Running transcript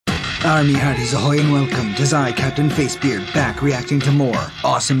Army Hearties ahoy and welcome. 'Tis I, Captain FaceBeard, back reacting to more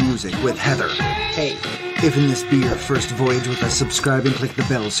awesome music with Heather. Hey. If in this be your first voyage with us, subscribe and click the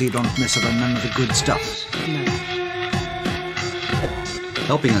bell so you don't miss out on none of the good stuff. No.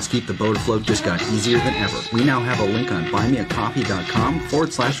 Helping us keep the boat afloat just got easier than ever. We now have a link on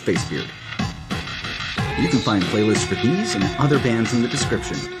buymeacoffee.com/FaceBeard. You can find playlists for these and other bands in the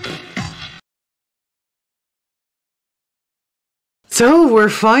description. So, we're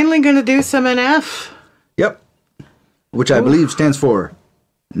finally going to do some NF. Yep. Which I believe stands for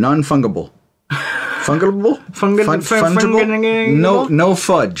non-fungible. Fungible? Fungible? No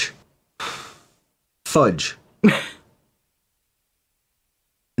fudge. Fudge.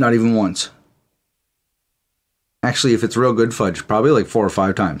 Not even once. Actually, if it's real good fudge, probably like 4 or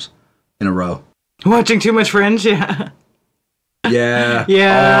 5 times in a row. Watching too much Fringe, yeah. Yeah.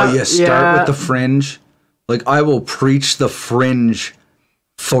 Yeah. Oh, you start with the Fringe. Like, I will preach the Fringe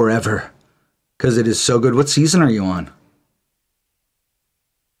forever. Because it is so good. What season are you on?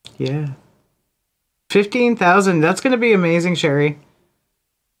 Yeah. 15,000. That's going to be amazing, Sherry.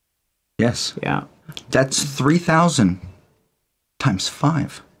 Yes. Yeah. That's 3,000 times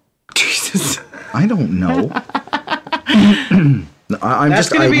 5. Jesus. I don't know. That's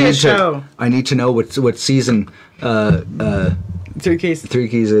going to be a show. I need to know what season Three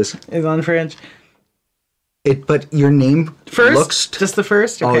Keys is on Fringe. But your name first? Looks just the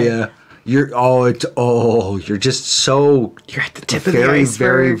first? Oh Okay. yeah. You're just so you're at the tip of the iceberg.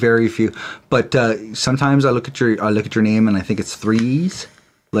 Very, very few. But sometimes I look at your name and I think it's 3 E's,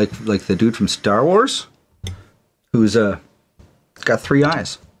 like the dude from Star Wars, who's got 3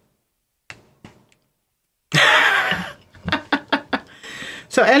 eyes.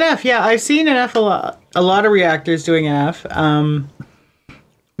 So NF, yeah, I've seen NF a lot. A lot of reactors doing NF.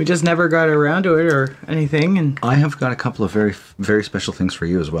 We just never got around to it or anything. And I have got a couple of very, very special things for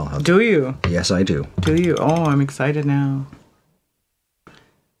you as well. Do you? Yes, I do. Do you? Oh, I'm excited now.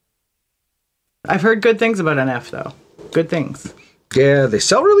 I've heard good things about NF, though. Good things. Yeah, they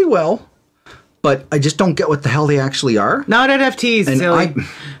sell really well, but I just don't get what the hell they actually are. Not NFTs, and silly.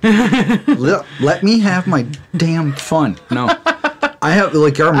 Let me have my damn fun. No. I have,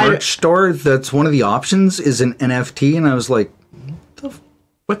 like, our merch store, that's one of the options is an NFT, and I was like,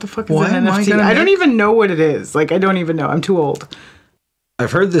 what the fuck is an NFT? I don't even know what it is. Like, I don't even know. I'm too old.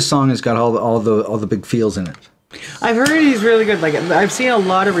 I've heard this song has got all the big feels in it. I've heard he's really good. Like, I've seen a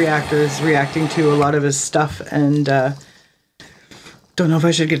lot of reactors reacting to a lot of his stuff, and don't know if I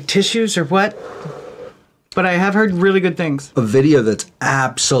should get tissues or what, but I have heard really good things. A video that's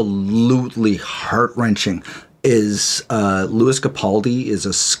absolutely heart-wrenching is Lewis Capaldi is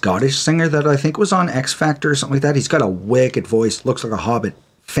a Scottish singer that I think was on X Factor or something like that. He's got a wicked voice, looks like a hobbit.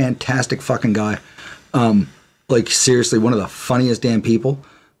 Fantastic fucking guy. Like, seriously, one of the funniest damn people.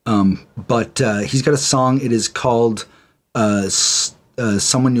 But he's got a song. It is called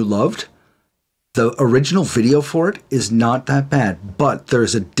Someone You Loved. The original video for it is not that bad, but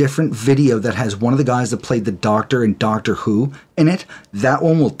there's a different video that has one of the guys that played the Doctor in Doctor Who in it. That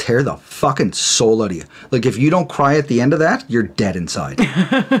one will tear the fucking soul out of you. Like, if you don't cry at the end of that, you're dead inside.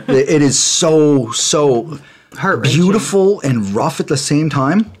 It is so beautiful and rough at the same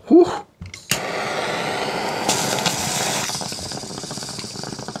time. Whew.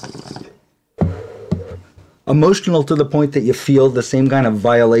 Emotional to the point that you feel the same kind of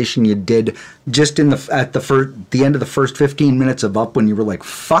violation you did just at the end of the first 15 minutes of Up when you were like,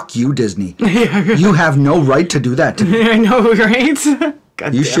 "Fuck you, Disney! You have no right to do that to me." I know, right?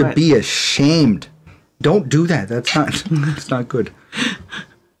 God you should be ashamed. Don't do that. That's not. It's not good.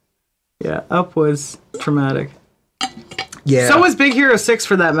 Yeah, Up was traumatic. Yeah. So was Big Hero 6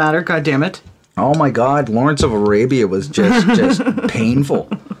 for that matter. God damn it. Oh my God, Lawrence of Arabia was just painful.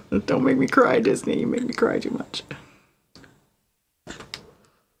 Don't make me cry, Disney. You make me cry too much.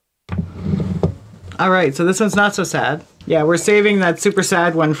 All right, so this one's not so sad. Yeah, we're saving that super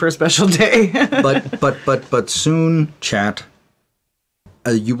sad one for a special day. but soon, chat,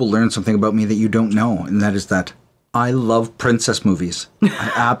 you will learn something about me that you don't know, and that is that I love princess movies.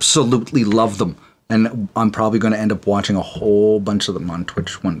 I absolutely love them. And I'm probably going to end up watching a whole bunch of them on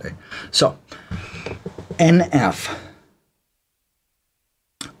Twitch one day. So, NF.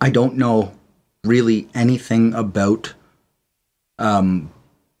 I don't know really anything about NF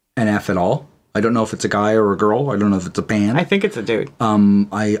at all. I don't know if it's a guy or a girl. I don't know if it's a band. I think it's a dude.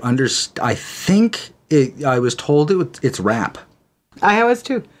 I was told it's rap. I was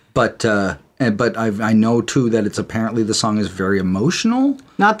too. But I know too that it's apparently the song is very emotional.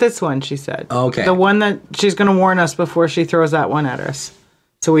 Not this one, she said. Okay. The one that she's going to warn us before she throws that one at us.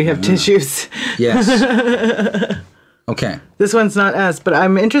 So we have tissues. Yes. Okay. This one's not as, but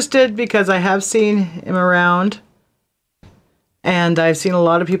I'm interested because I have seen him around, and I've seen a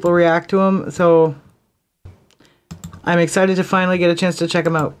lot of people react to him, so I'm excited to finally get a chance to check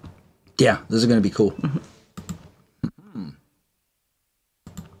him out. Yeah, this is going to be cool.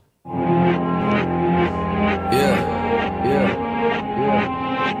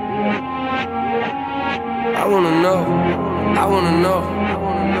 I wanna know. I wanna know.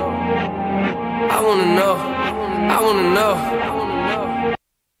 I wanna know. I wanna know.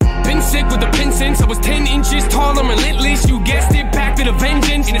 Been sick with the pin since I was 10 inches tall. I'm relentless. You guessed it, back with a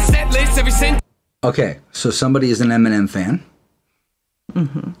vengeance. In a set list, every sentence. Okay, so somebody is an Eminem fan.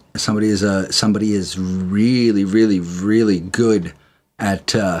 Somebody is really, really, really good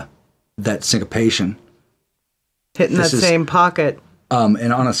at that syncopation. Hitting that same pocket.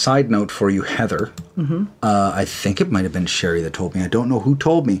 And on a side note for you, Heather, I think it might have been Sherry that told me. I don't know who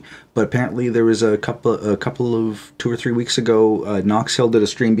told me, but apparently there was a couple of 2 or 3 weeks ago, Knox Hill did a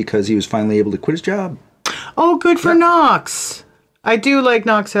stream because he was finally able to quit his job. Oh, good for Knox. I do like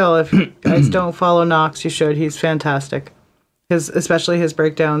Knox Hill. If you guys don't follow Knox, you should. He's fantastic. Especially his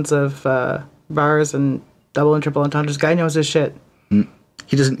breakdowns of bars and double and triple entendres. Guy knows his shit.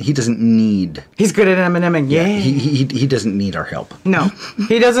 He doesn't need. He's good at Emineming. Yeah. He doesn't need our help. No,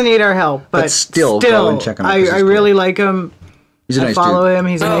 he doesn't need our help. But still, go and check him out. I really like him. He's a nice dude. I follow him.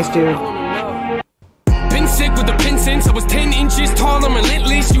 He's a nice dude. Been sick with the pin since I was 10 inches tall. I'm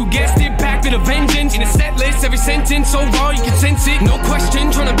relentless. You guessed it, back with a vengeance. In a set list, every sentence so raw you can sense it. No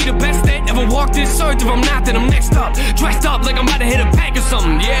question, trying to be the best that ever walked this earth. If I'm not, then I'm next up. Dressed up like I'm about to hit a bank or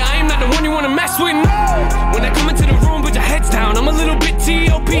something. Yeah, I am not the one you want to mess with. No. When I come into the room, put your heads down. I'm a little bit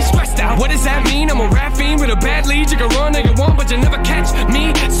T.O.P. stressed out. What does that mean? I'm a rap fiend with a bad lead. You can run all you want, but you never catch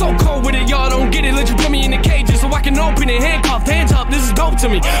me. So cold with it, y'all don't get it. Let you put me in the cages so I can open it. Handcuffed, hands up, this is dope to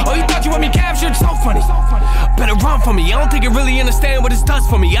me. Oh, you thought you had me captured? So funny. Better run from me. I don't think you really understand what this does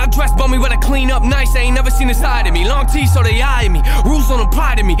for me. I dress bummy, but I clean up nice. I ain't never seen a side of me. Long teeth, so they eye me. Rules don't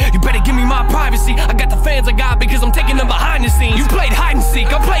apply to me. You better give me my privacy. I got the fans I got because I'm taking them behind the scenes. You played hide and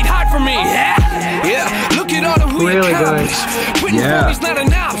seek. I played hard for me. Yeah. Look at all the who really you good. Quitting for me's not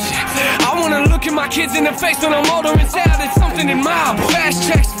an option. I wanna look at my kids in the face when I'm older and say that it's something admirable. Fast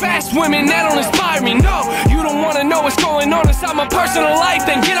checks, fast women, that don't inspire me. No, you don't wanna know what's going on inside my personal life,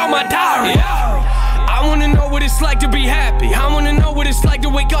 then get on my diary. I wanna know what it's like to be happy. I wanna know what it's like to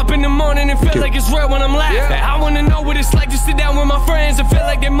wake up in the morning and feel like it's real when I'm laughing. I wanna know what it's like to sit down with my friends and feel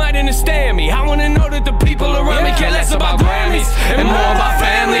like they might understand me. I wanna know that the people around me care less about Grammys and more about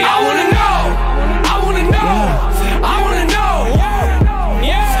family. I wanna know. I wanna know. I wanna know.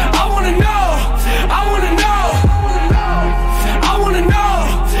 Yeah. I wanna know. I wanna know. I wanna know.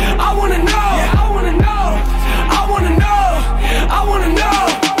 I wanna know. I wanna know. I wanna know. I wanna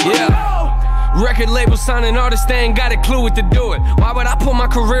know. Yeah. Record label signing artists, they ain't got a clue what to do it. Why would I put my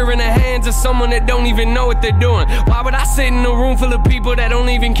career in the hands of someone that don't even know what they're doing? Why would I sit in a room full of people that don't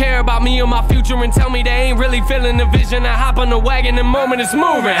even care about me or my future and tell me they ain't really feeling the vision? I hop on the wagon the moment it's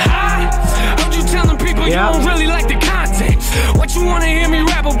moving. Heard you telling people you don't really like the content. What you wanna hear me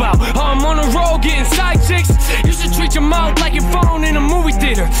rap about? Oh, I'm on the road getting side chicks. You should treat your mouth like your phone in a movie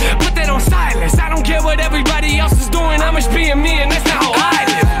theater. Put that on silence. I don't care what everybody else is doing. I'm just being me and that's not how I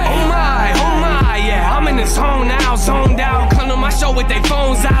live. Oh my, yeah, I'm in the zone now, zoned out. Come to my show with their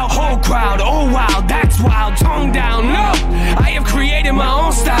phones out. Whole crowd, oh wow, that's wild. Tone down, no, I have created my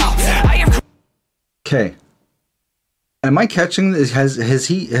own style. Okay. Am I catching this? Has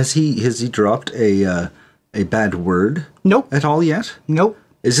he dropped a bad word? Nope. At all yet? Nope.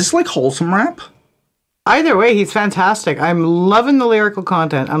 Is this like wholesome rap? Either way, he's fantastic. I'm loving the lyrical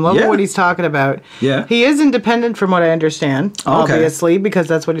content. I'm loving what he's talking about. Yeah. He is independent from what I understand, obviously, because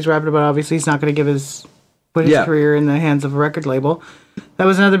that's what he's rapping about. Obviously, he's not going to put his career in the hands of a record label. That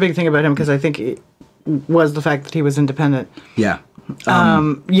was another big thing about him, because I think it was the fact that he was independent. Yeah.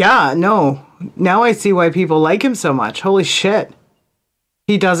 No. Now I see why people like him so much. Holy shit.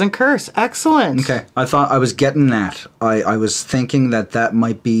 He doesn't curse. Excellent. Okay. I thought I was getting that. I was thinking that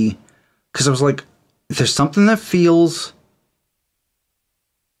might be, because I was like, there's something that feels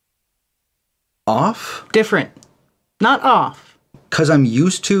off. Different. Not off. Because I'm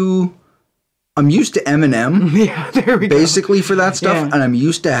used to Eminem. Yeah, there we go. Basically for that stuff. And I'm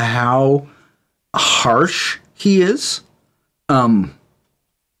used to how harsh he is. Like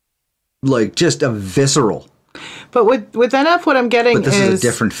just a visceral. But with NF, what I'm getting is a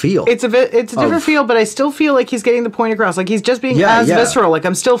different feel. It's a different feel, but I still feel like he's getting the point across. Like he's just being visceral. Like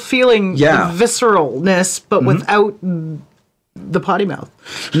I'm still feeling the visceralness, but without the potty mouth.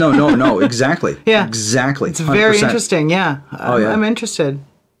 No, exactly. Yeah, exactly. It's very 100%. Interesting. Yeah. Oh yeah, I'm interested.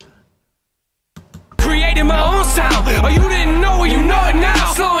 created my own sound. Oh, you didn't know it, you know it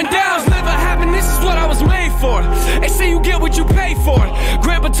now. Slowing down's never happened, this is what I was made for. They say you get what you pay for.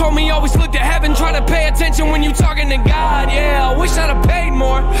 Grandpa told me always look to heaven, try to pay attention when you talking to God. Yeah, I wish I'd have paid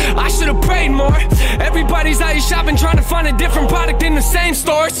more, I should have prayed more. Everybody's out here shopping, trying to find a different product in the same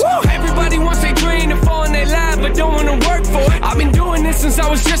stores. Everybody wants their dream to fall in their lap, but don't want to work for it. I've been doing this since I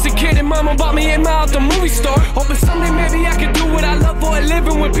was just a kid, and mama bought me 8 Mile at the movie store. Hoping someday maybe I could do what I love for a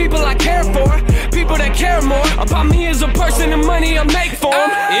living with people I care for. People that care more about me as a person and money I make for them.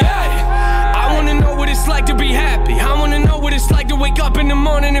 Yeah, I wanna know what it's like to be happy. I wanna know what it's like to wake up in the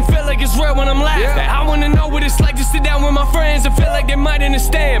morning and feel like it's real when I'm laughing. I wanna know what it's like to sit down with my friends and feel like they might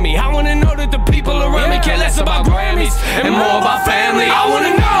understand me. I wanna know that the people around me care less about Grammys and more about family. I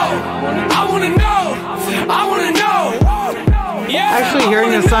wanna know, I wanna know, I wanna know. Actually,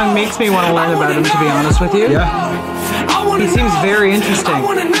 hearing this song makes me want to learn about him, to be honest with you. Yeah. He seems very interesting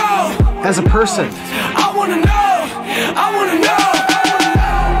as a person. I wanna know, I wanna know,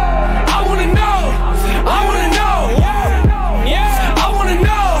 I wanna know, I wanna know, yeah, I wanna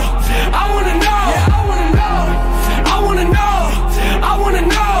know, I wanna know, I wanna know, I wanna know, I wanna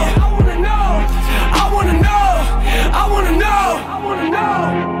know, I wanna know, I wanna know, I wanna know, I wanna know.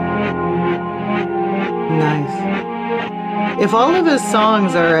 Nice. If all of his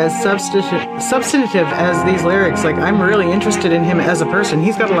songs are as substantive as these lyrics, like, I'm really interested in him as a person.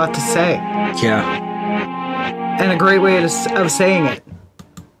 He's got a lot to say. Yeah. And a great way of saying it.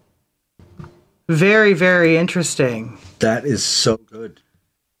 Very, very interesting. That is so good.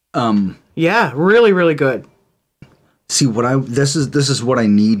 Yeah, really, really good. See, this is what I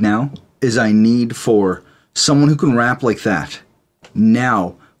need now, is I need for someone who can rap like that.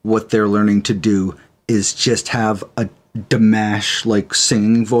 Now, what they're learning to do is just have a Dimash like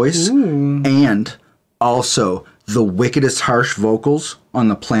singing voice. Ooh. And also the wickedest harsh vocals on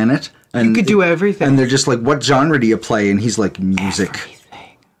the planet. And you could do everything. And they're just like, what genre do you play? And he's like, music.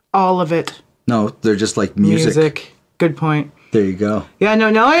 Everything. All of it. No, they're just like music. Good point. There you go. Yeah, no,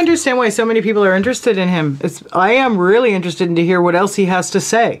 now I understand why so many people are interested in him. I am really interested in to hear what else he has to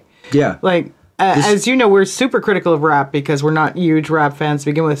say. Yeah. Like, as you know, we're super critical of rap because we're not huge rap fans to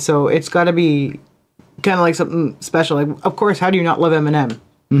begin with, so it's got to be kind of like something special. Like, of course, how do you not love Eminem?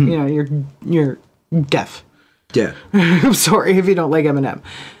 Mm-hmm. You know, you're deaf. Yeah. I'm sorry if you don't like Eminem.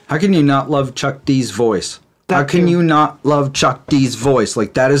 How can you not love Chuck D's voice? How can you not love Chuck D's voice?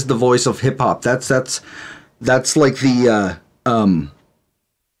 Like, that is the voice of hip hop. That's like the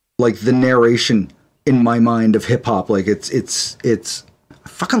narration in my mind of hip hop. Like, it's I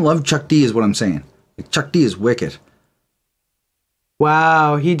fucking love Chuck D is what I'm saying. Like, Chuck D is wicked.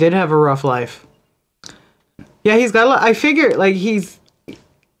 Wow, he did have a rough life. Yeah, he's got a lot. I figure, like,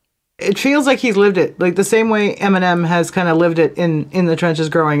 it feels like he's lived it, like the same way Eminem has kind of lived it in the trenches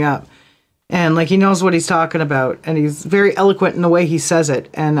growing up. And, like, he knows what he's talking about, and he's very eloquent in the way he says it.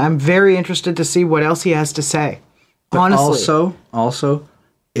 And I'm very interested to see what else he has to say. But honestly. Also,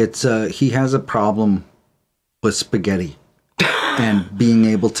 it's he has a problem with spaghetti and being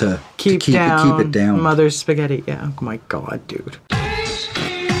able to keep it down. Mother's spaghetti. Yeah. Oh my God, dude.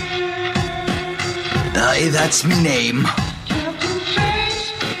 Aye, that's me name.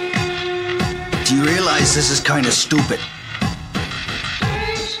 Do you realize this is kind of stupid?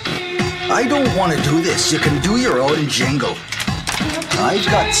 I don't want to do this. You can do your own jingle. I've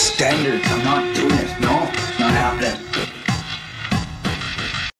got standards. I'm not doing it. No, not happening.